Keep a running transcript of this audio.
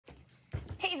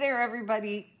Hey there,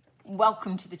 everybody.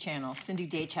 Welcome to the channel, Cindy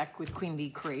Daycheck with Queen Bee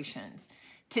Creations.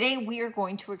 Today, we are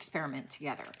going to experiment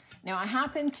together. Now, I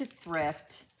happened to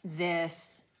thrift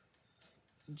this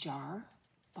jar,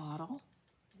 bottle,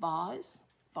 vase.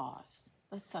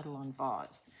 Let's settle on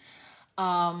vase,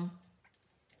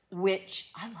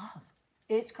 which I love.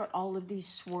 It's got all of these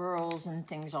swirls and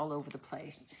things all over the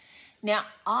place. Now,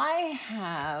 I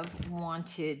have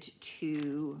wanted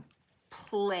to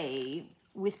play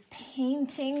with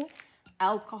painting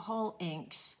alcohol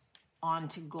inks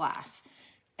onto glass.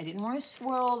 I didn't want to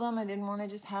swirl them. I didn't want to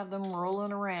just have them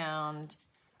rolling around.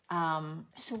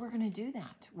 So we're going to do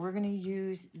that. We're going to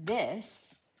use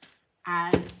this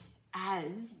as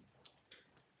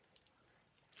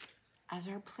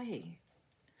our play.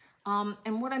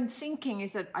 And what I'm thinking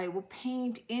is that I will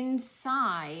paint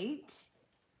inside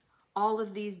all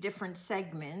of these different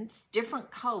segments,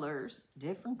 different colors,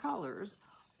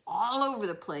 all over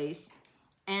the place,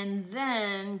 and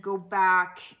then go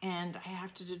back and I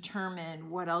have to determine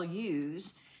what I'll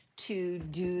use to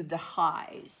do the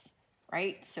highs,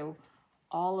 right? So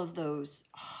all of those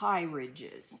high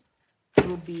ridges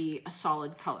will be a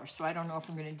solid color. So I don't know if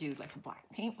I'm gonna do like a black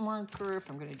paint marker, if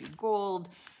I'm gonna do gold.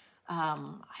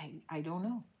 I don't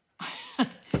know.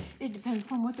 It depends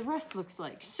upon what the rest looks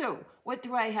like. So what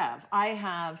do I have? I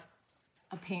have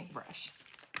a paintbrush.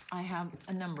 I have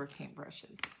a number of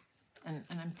paintbrushes. And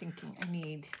I'm thinking I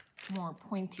need more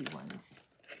pointy ones.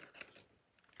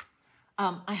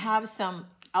 I have some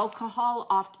alcohol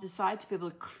off to the side to be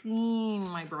able to clean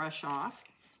my brush off.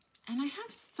 And I have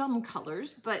some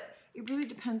colors, but it really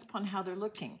depends upon how they're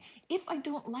looking. If I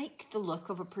don't like the look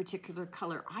of a particular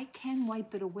color, I can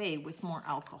wipe it away with more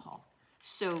alcohol.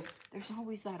 So there's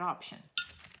always that option.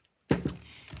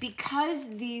 Because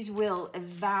these will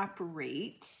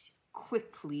evaporate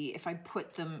quickly if I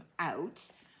put them out,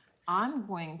 I'm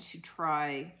going to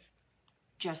try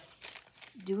just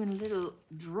doing a little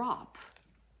drop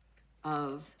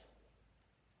of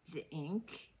the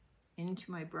ink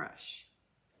into my brush.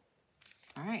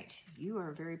 All right, you are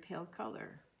a very pale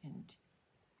color and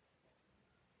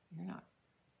you're not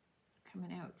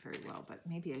coming out very well, but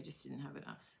maybe I just didn't have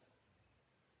enough.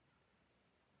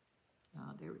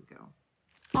 Oh, there we go.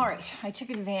 All right, I took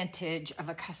advantage of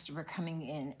a customer coming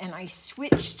in and I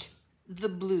switched the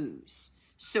blues.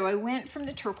 So I went from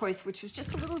the turquoise, which was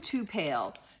just a little too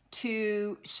pale,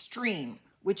 to stream,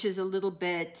 which is a little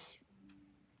bit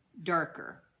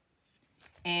darker.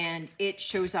 And it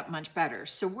shows up much better.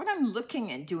 So what I'm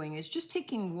looking at doing is just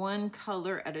taking one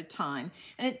color at a time.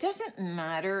 And it doesn't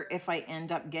matter if I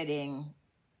end up getting,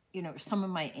 you know, some of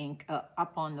my ink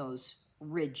up on those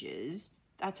ridges.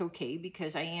 That's okay,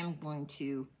 because I am going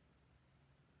to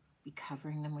be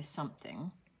covering them with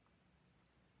something.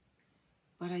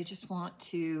 But I just want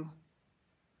to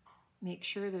make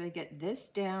sure that I get this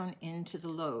down into the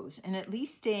lows. And at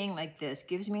least staying like this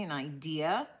gives me an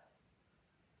idea,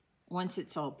 once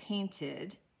it's all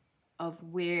painted, of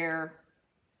where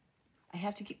I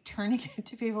have to keep turning it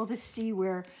to be able to see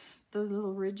where those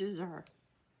little ridges are.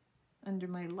 Under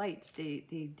my lights,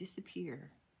 they disappear.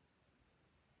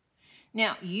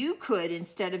 Now, you could,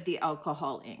 instead of the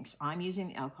alcohol inks, I'm using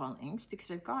the alcohol inks because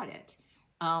I've got it.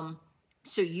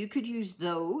 So you could use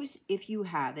those if you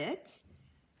have it.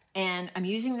 And I'm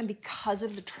using them because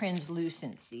of the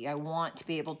translucency. I want to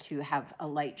be able to have a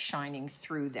light shining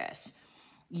through this.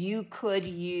 You could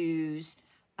use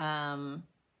the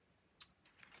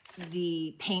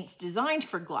paints designed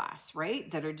for glass,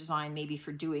 right? That are designed maybe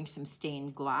for doing some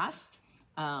stained glass.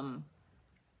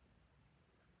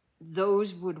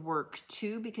 Those would work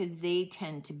too, because they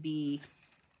tend to be,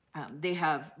 they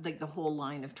have like the whole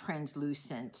line of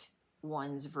translucent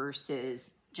ones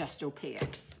versus just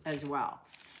opaques as well.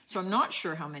 So I'm not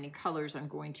sure how many colors I'm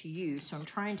going to use. So I'm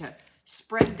trying to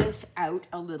spread this out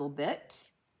a little bit.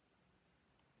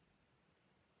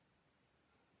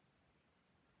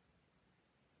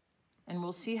 And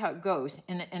we'll see how it goes.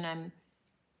 And I'm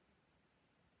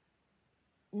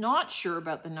not sure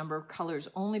about the number of colors,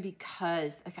 only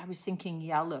because like I was thinking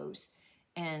yellows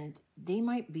and they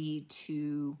might be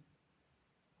too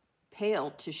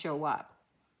pale to show up.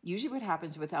 Usually what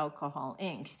happens with alcohol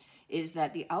inks is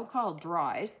that the alcohol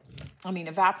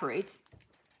evaporates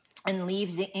and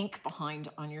leaves the ink behind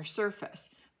on your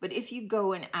surface. But if you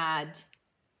go and add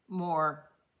more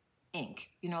ink,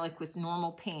 you know, like with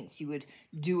normal paints, you would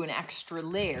do an extra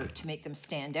layer to make them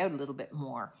stand out a little bit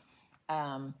more.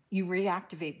 You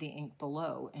reactivate the ink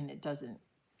below and it doesn't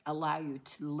allow you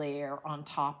to layer on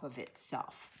top of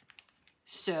itself.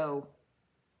 So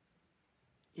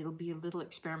it'll be a little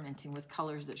experimenting with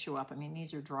colors that show up. I mean,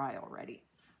 these are dry already,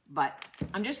 But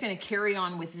I'm just gonna carry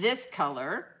on with this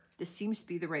color. This seems to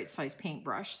be the right size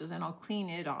paintbrush, so then I'll clean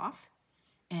it off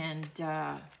and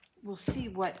we'll see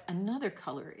what another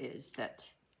color is that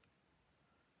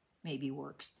maybe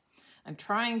works. I'm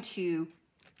trying to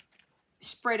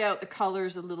spread out the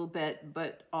colors a little bit,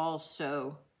 but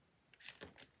also,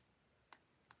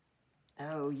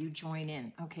 oh, you join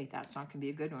in. Okay, that's not gonna be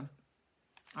a good one.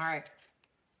 All right,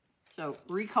 so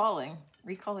recalling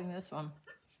this one.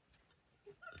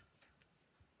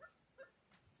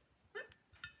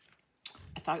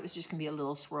 I thought it was just gonna be a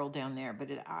little swirl down there,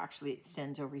 but it actually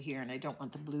extends over here, and I don't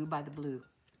want the blue by the blue.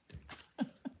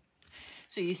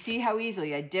 So you see how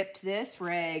easily I dipped this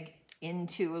rag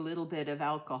into a little bit of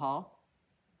alcohol,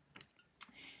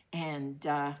 and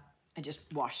I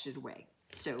just washed it away.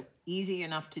 So easy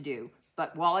enough to do.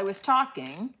 But while I was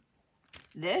talking,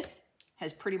 this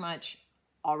has pretty much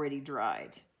already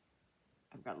dried.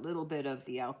 I've got a little bit of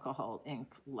the alcohol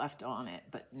ink left on it,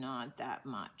 but not that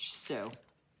much. So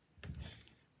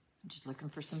I'm just looking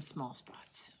for some small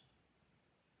spots.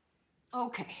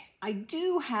 Okay, I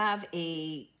do have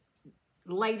a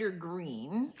lighter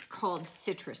green called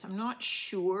Citrus. I'm not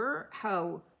sure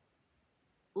how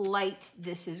light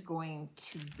this is going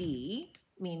to be,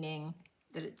 meaning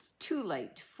that it's too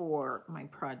light for my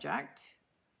project.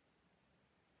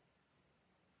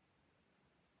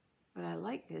 But I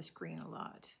like this green a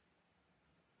lot.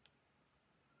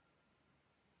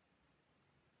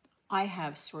 I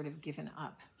have sort of given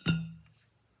up. I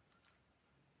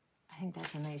think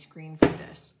that's a nice green for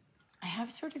this. I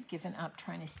have sort of given up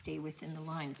trying to stay within the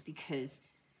lines because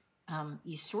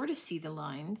you sort of see the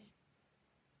lines,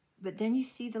 but then you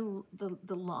see the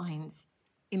lines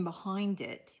in behind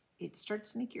it. It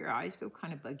starts to make your eyes go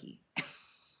kind of buggy.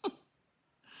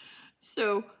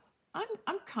 So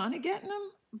I'm kind of getting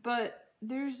them, but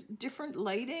there's different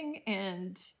lighting,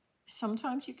 and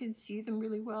sometimes you can see them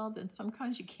really well, then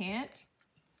sometimes you can't.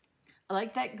 I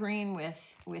like that green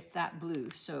with that blue,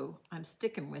 so I'm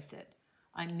sticking with it.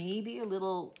 I may be a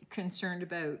little concerned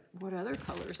about what other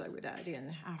colors I would add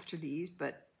in after these,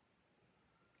 but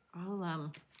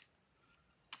I'll,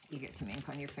 you get some ink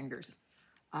on your fingers.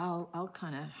 I'll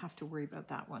kind of have to worry about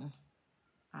that one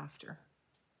after.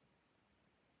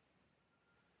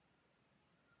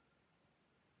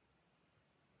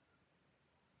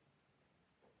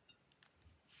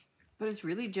 But it's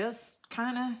really just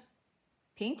kind of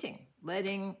painting,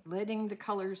 letting the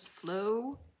colors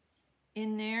flow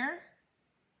in there.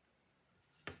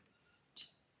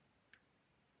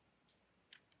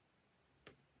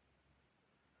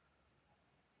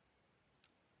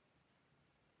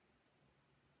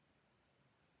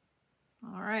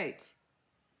 All right,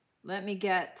 let me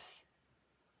get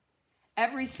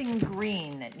everything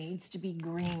green that needs to be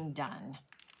green done,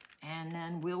 and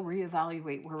then we'll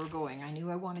reevaluate where we're going. I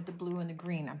knew I wanted the blue and the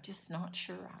green. I'm just not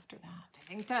sure after that. I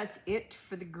think that's it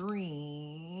for the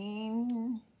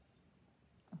green.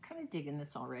 I'm kind of digging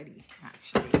this already,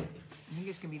 actually. I think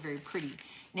it's gonna be very pretty.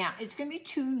 Now, it's gonna be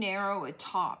too narrow a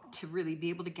top to really be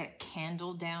able to get a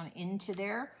candle down into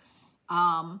there.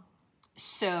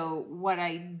 So what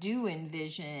I do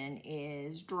envision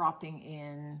is dropping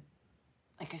in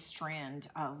like a strand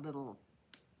of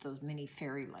those mini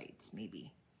fairy lights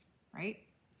maybe, right?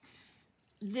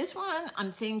 This one,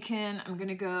 I'm thinking I'm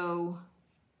gonna go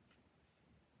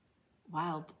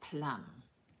Wild Plum,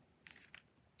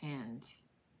 and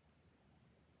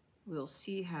we'll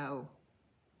see how,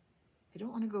 I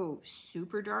don't wanna go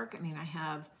super dark. I mean, I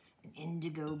have an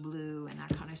indigo blue and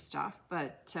that kind of stuff,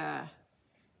 but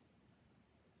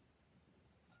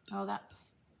oh,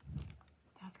 that's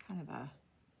kind of a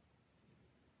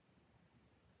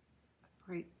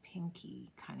bright pinky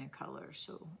kind of color.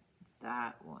 So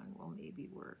that one will maybe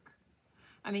work.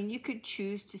 I mean, you could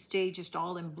choose to stay just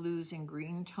all in blues and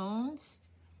green tones,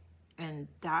 and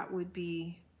that would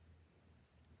be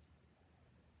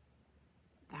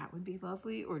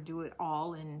lovely, or do it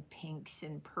all in pinks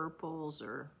and purples,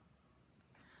 or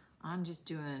I'm just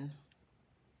doing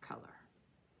color.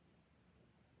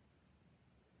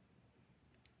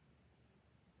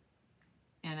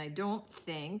 And I don't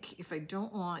think, if I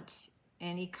don't want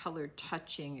any color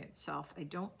touching itself, I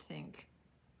don't think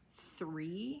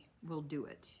 3 will do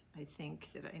it. I think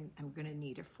that I'm gonna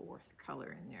need a 4th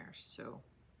color in there. So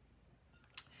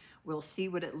we'll see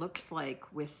what it looks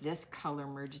like with this color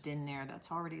merged in there.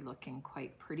 That's already looking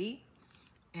quite pretty.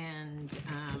 And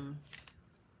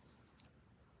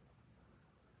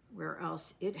where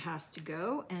else it has to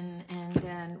go, and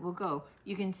then we'll go.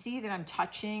 You can see that I'm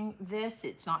touching this.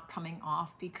 It's not coming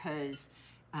off because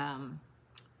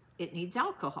it needs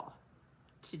alcohol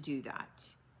to do that.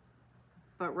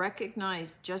 but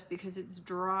recognize just because it's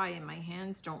dry and my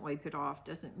hands don't wipe it off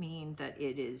doesn't mean that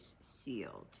it is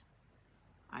sealed.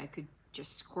 I could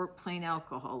just squirt plain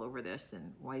alcohol over this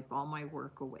and wipe all my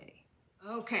work away.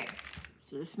 Okay,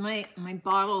 so this is my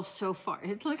bottle so far.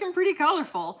 It's looking pretty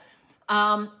colorful.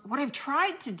 What I've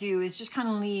tried to do is just kind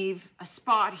of leave a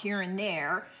spot here and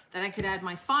there that I could add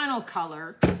my final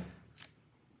color,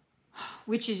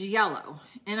 which is yellow.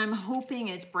 And I'm hoping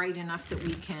it's bright enough that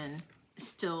we can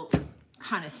still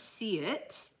kind of see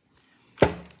it.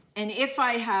 And if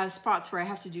I have spots where I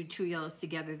have to do two yellows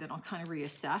together, then I'll kind of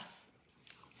reassess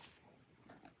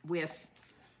with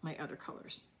my other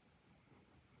colors.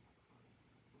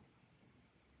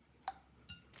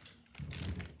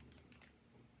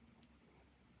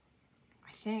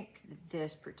 I think that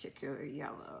this particular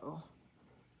yellow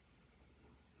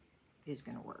is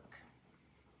going to work.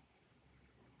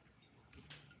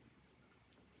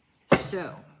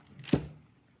 So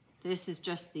this is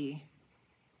just the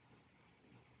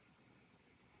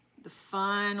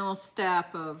final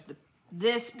step of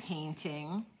this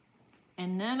painting.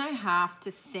 And then I have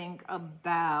to think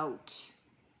about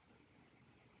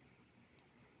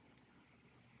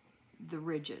the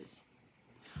ridges.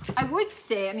 I would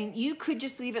say, I mean, you could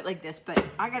just leave it like this, but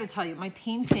I got to tell you, my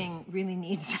painting really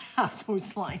needs to have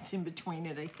those lines in between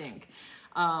it, I think.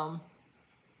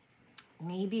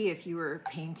 Maybe if you were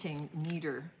painting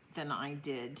neater than I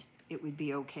did, it would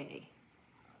be okay.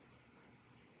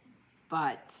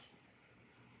 But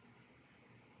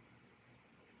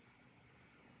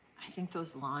I think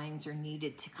those lines are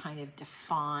needed to kind of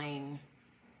define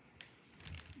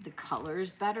the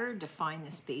colors better, define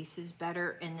the spaces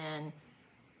better, and then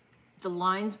the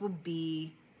lines will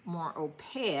be more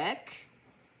opaque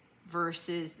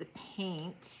versus the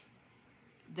paint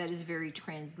that is very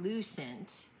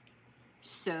translucent.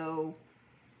 So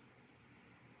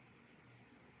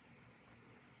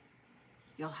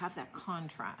you'll have that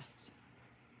contrast.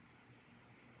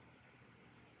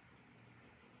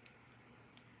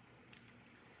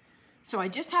 So I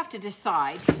just have to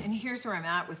decide, and here's where I'm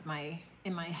at with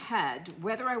in my head,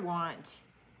 whether I want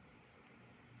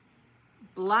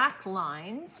black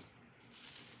lines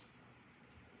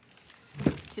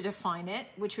to define it,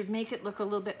 which would make it look a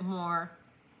little bit more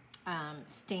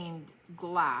stained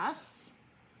glass,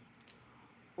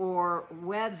 or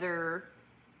whether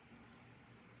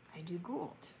I do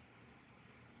gold.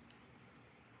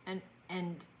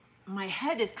 And my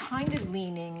head is kind of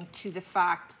leaning to the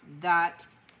fact that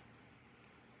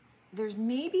there's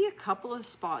maybe a couple of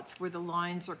spots where the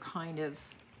lines are kind of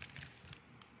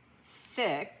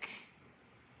thick,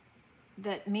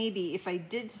 that maybe if I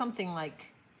did something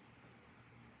like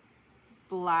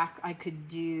black, I could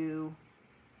do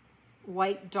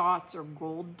white dots or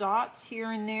gold dots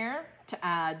here and there to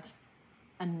add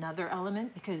another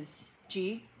element, because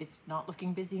gee, it's not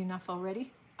looking busy enough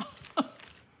already.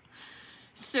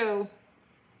 So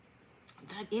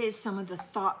that is some of the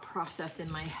thought process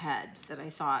in my head that I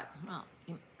thought, well,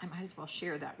 I might as well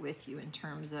share that with you in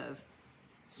terms of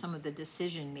some of the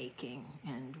decision making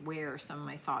and where some of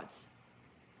my thoughts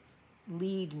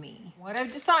lead me. What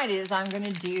I've decided is I'm going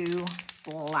to do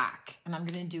black, and I'm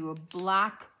going to do a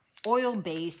black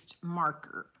oil-based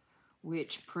marker,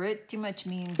 which pretty much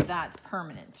means that's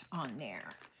permanent on there.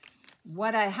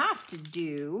 What I have to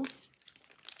do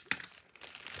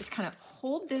is kind of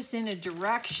hold this in a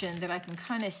direction that I can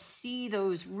kind of see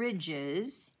those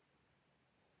ridges.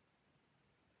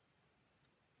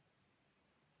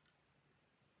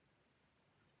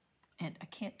 And I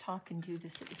can't talk and do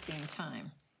this at the same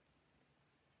time.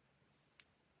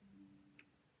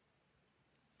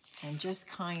 And just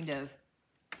kind of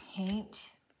paint,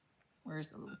 where's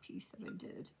the little piece that I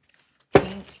did?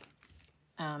 Paint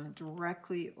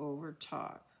directly over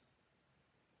top.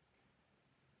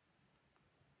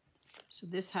 So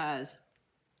this has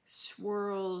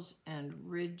swirls and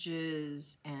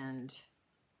ridges and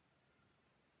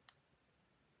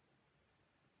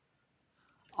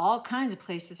all kinds of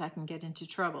places I can get into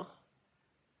trouble.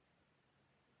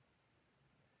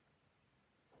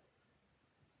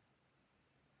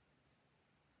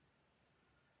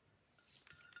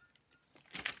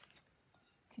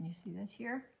 Can you see this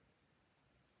here?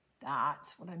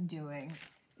 That's what I'm doing,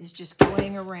 is just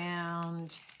going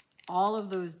around all of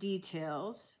those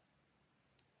details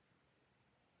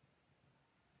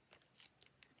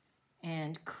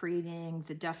and creating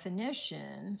the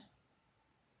definition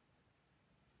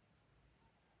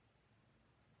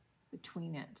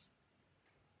between it.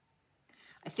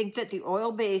 I think that the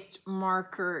oil-based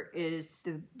marker is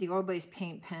the oil-based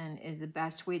paint pen is the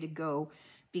best way to go,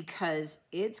 because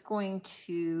it's going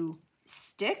to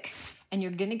stick, and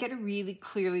you're gonna get a really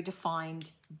clearly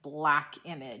defined black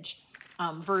image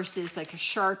versus like a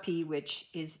Sharpie, which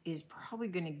is probably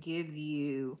gonna give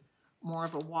you more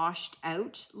of a washed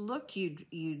out look.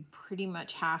 You'd pretty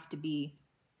much have to be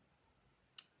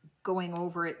going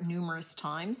over it numerous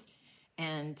times.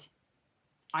 And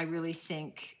I really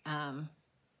think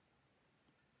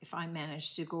if I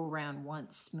manage to go around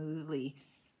once smoothly,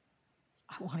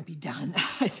 I want to be done.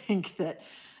 I think that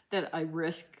I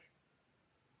risk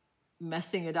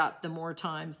messing it up the more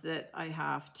times that I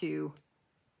have to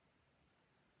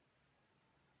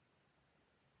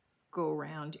go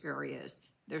around areas.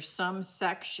 There's some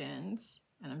sections,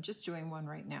 and I'm just doing one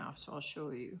right now, so I'll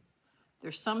show you.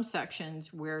 There's some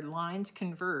sections where lines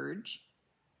converge,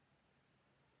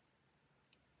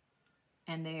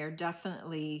 and they are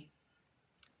definitely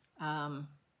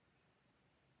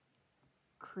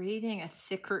creating a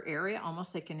thicker area,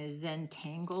 almost like in a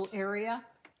Zentangle area,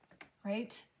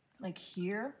 right? Like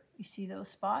here, you see those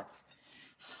spots?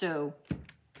 So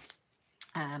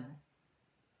I'm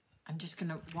just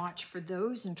gonna watch for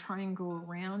those and try and go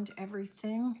around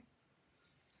everything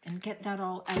and get that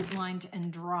all outlined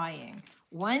and drying.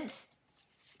 Once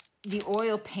the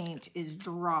oil paint is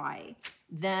dry,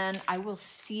 then I will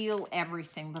seal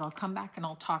everything, but I'll come back and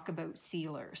I'll talk about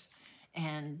sealers.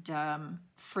 And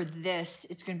for this,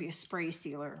 it's going to be a spray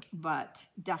sealer, but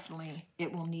definitely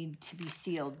it will need to be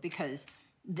sealed because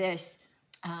this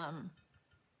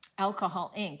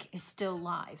alcohol ink is still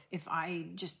live. If I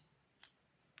just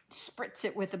spritz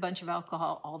it with a bunch of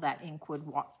alcohol, all that ink would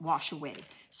wash away.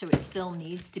 So it still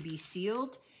needs to be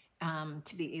sealed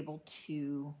to be able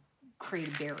to create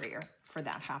a barrier for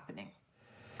that happening.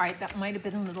 All right, that might have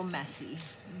been a little messy,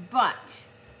 but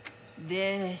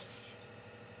this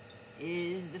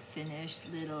is the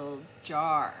finished little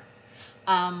jar.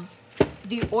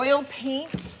 The oil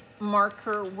paint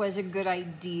marker was a good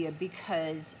idea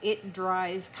because it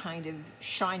dries kind of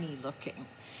shiny looking.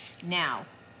 Now,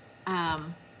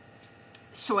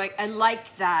 so I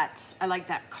like that. I like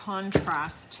that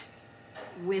contrast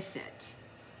with it.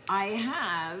 I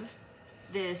have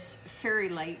this fairy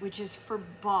light, which is for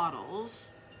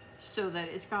bottles, so that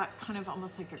it's got kind of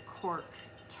almost like a cork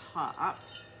top,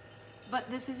 but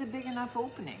this is a big enough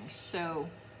opening. So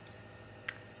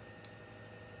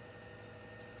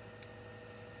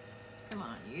come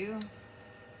on, you.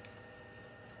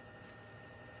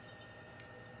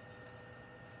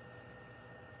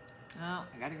 Oh,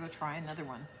 I gotta go try another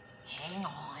one. Hang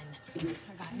on,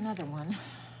 I got another one.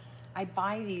 I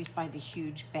buy these by the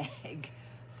huge bag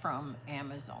from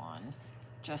Amazon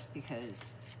just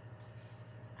because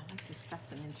I like to stuff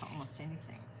them into almost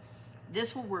anything.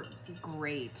 This will work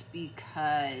great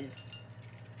because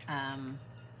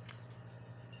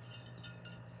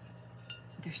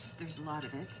there's a lot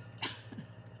of it.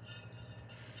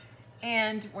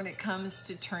 And when it comes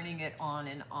to turning it on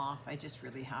and off, I just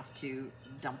really have to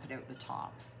dump it out the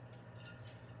top.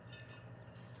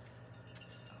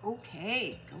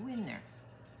 Okay, go in there.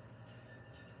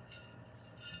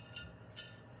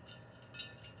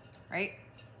 Right?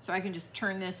 So I can just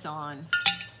turn this on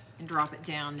and drop it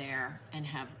down there and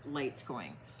have lights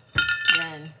going.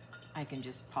 Then I can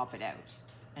just pop it out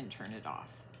and turn it off.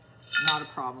 Not a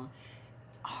problem.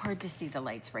 Hard to see the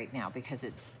lights right now because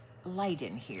it's light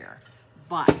in here.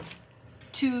 But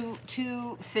to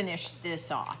finish this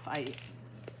off,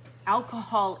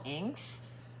 alcohol inks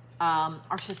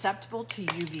are susceptible to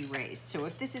UV rays. So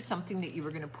if this is something that you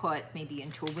were going to put maybe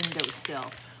into a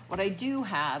windowsill, what I do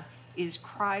have is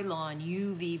Krylon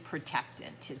UV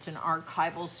protectant. It's an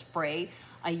archival spray.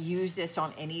 I use this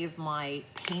on any of my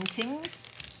paintings,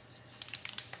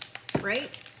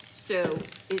 right? So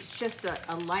it's just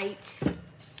a light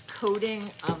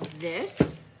coating of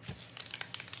this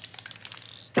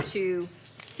to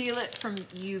seal it from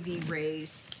UV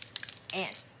rays,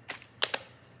 and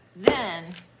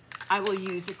then I will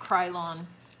use a Krylon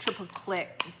triple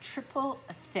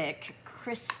thick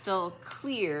crystal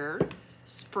clear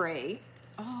spray.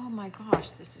 Oh my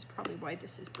gosh, this is probably why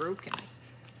this is broken. I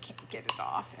can't get it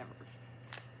off ever.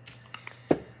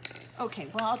 Okay,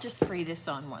 well, I'll just spray this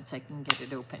on once I can get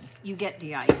it open. You get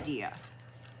the idea.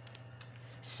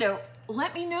 So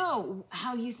let me know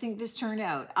how you think this turned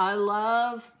out. I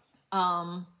love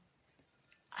the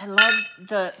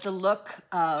look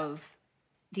of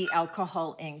the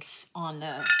alcohol inks on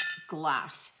the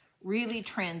glass. Really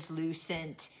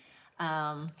translucent,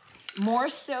 more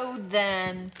so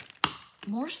than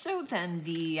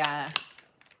the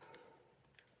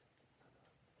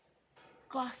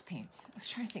glass paints. I was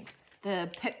trying to think. The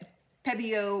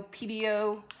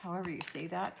PBO, however you say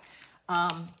that.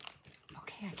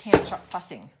 Okay, I can't stop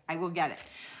fussing. I will get it.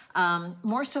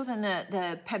 More so than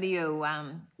the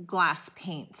Pebeo glass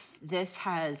paints. This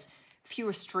has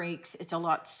fewer streaks. It's a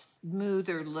lot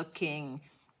smoother looking,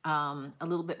 a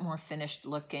little bit more finished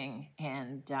looking,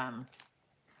 and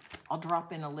I'll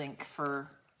drop in a link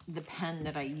for the pen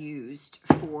that I used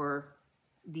for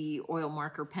the oil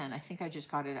marker pen. I think I just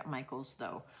got it at Michael's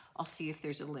though. I'll see if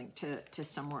there's a link to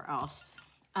somewhere else.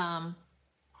 I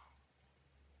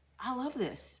love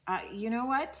this. You know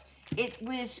what? It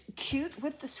was cute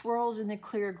with the swirls and the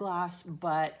clear glass,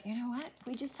 but you know what?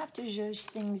 We just have to zhuzh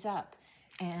things up.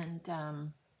 And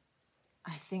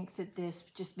I think that this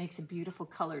just makes a beautiful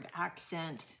colored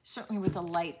accent, certainly with the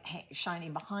light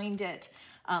shining behind it.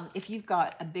 If you've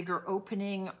got a bigger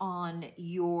opening on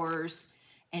yours,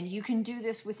 and you can do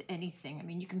this with anything. I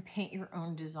mean, you can paint your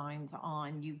own designs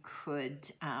on. You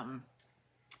could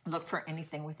look for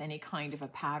anything with any kind of a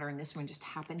pattern. This one just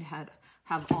happened to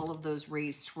have all of those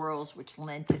raised swirls, which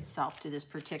lent itself to this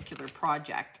particular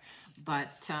project.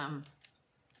 But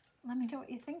let me know what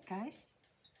you think, guys.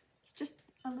 It's just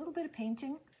a little bit of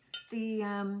painting.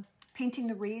 The painting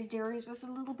the raised areas was a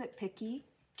little bit picky,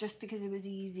 just because it was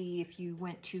easy if you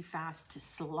went too fast to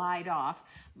slide off.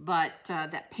 But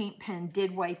that paint pen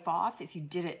did wipe off if you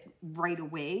did it right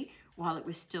away while it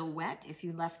was still wet. If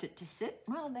you left it to sit,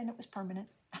 well, then it was permanent.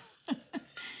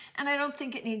 And I don't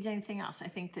think it needs anything else. I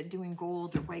think that doing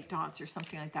gold or white dots or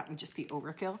something like that would just be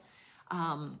overkill.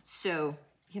 So,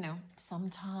 you know,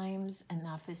 sometimes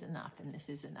enough is enough, and this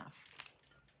is enough.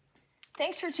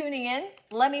 Thanks for tuning in.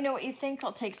 Let me know what you think.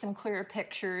 I'll take some clearer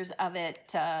pictures of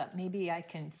it. Maybe I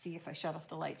can see if I shut off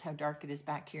the lights how dark it is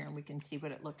back here, and we can see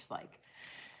what it looks like.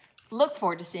 Look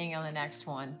forward to seeing you on the next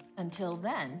one. Until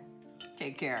then,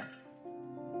 take care.